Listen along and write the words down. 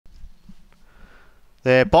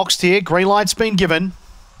They're boxed here. Green light's been given.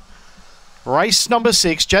 Race number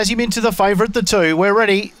 6. Jazzy Mint to the favourite, the 2. We're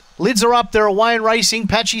ready. Lids are up, they're away and racing.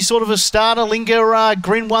 Patchy sort of a starter. Linger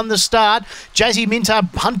Grin won the start. Jazzy Minter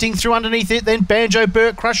hunting through underneath it. Then Banjo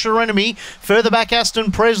Burt, Crusher Enemy. Further back,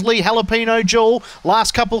 Aston Presley, Jalapeno Jewel.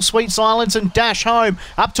 Last couple, Sweet Silence and Dash Home.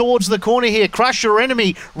 Up towards the corner here. Crusher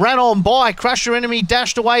Enemy ran on by. Crusher Enemy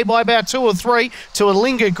dashed away by about 2 or 3 to a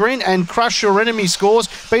Linger Grin, and Crusher Enemy scores.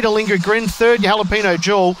 Beat a Linger Grin. Third, Jalapeno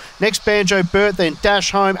Jewel. Next, Banjo Burt, then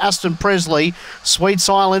Dash Home, Aston Presley. Sweet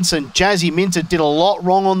Silence and Jazzy Minter did a lot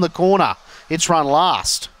wrong on the corner. It's run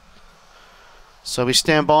last. So we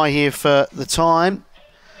stand by here for the time.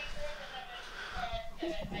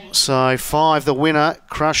 So 5, the winner,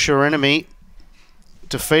 Crush Your Enemy.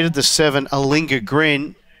 Defeated the 7, a Linger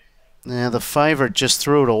Grin. Now the favourite just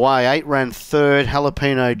threw it away. 8 ran third,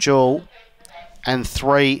 Jalapeno Jewel. And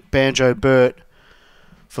 3, Banjo Burt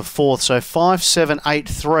for 4th. So 5, 7, 8,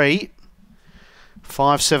 3.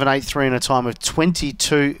 5, 7, 8, 3 in a time of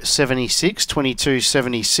 22.76.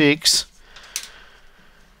 22.76.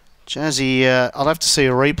 Jazzy, I'll have to see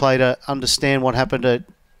a replay to understand what happened to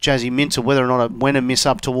Jazzy Minter, whether or not it went a miss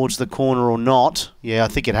up towards the corner or not. Yeah, I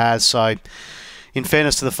think it has. So, in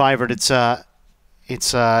fairness to the favourite, it's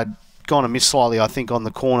gone amiss slightly, I think, on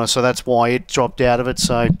the corner. So that's why it dropped out of it.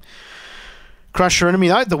 So, Crush Your Enemy,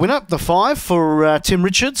 though, the winner, the 5 for Tim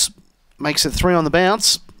Richards. Makes it 3 on the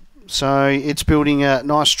bounce. So it's building a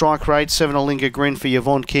nice strike rate. 7, a Linger Grin for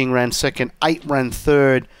Yvonne King ran second. 8 ran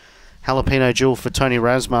third. Jalapeno Jewel for Tony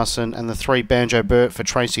Rasmussen, and the 3, Banjo Burt for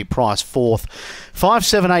Tracy Price, 4th. 5,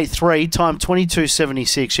 7, 8, 3, time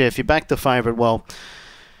 22.76. Yeah, if you back the favourite, well,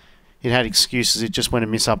 it had excuses. It just went a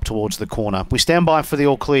miss up towards the corner. We stand by for the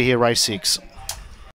all clear here, race 6.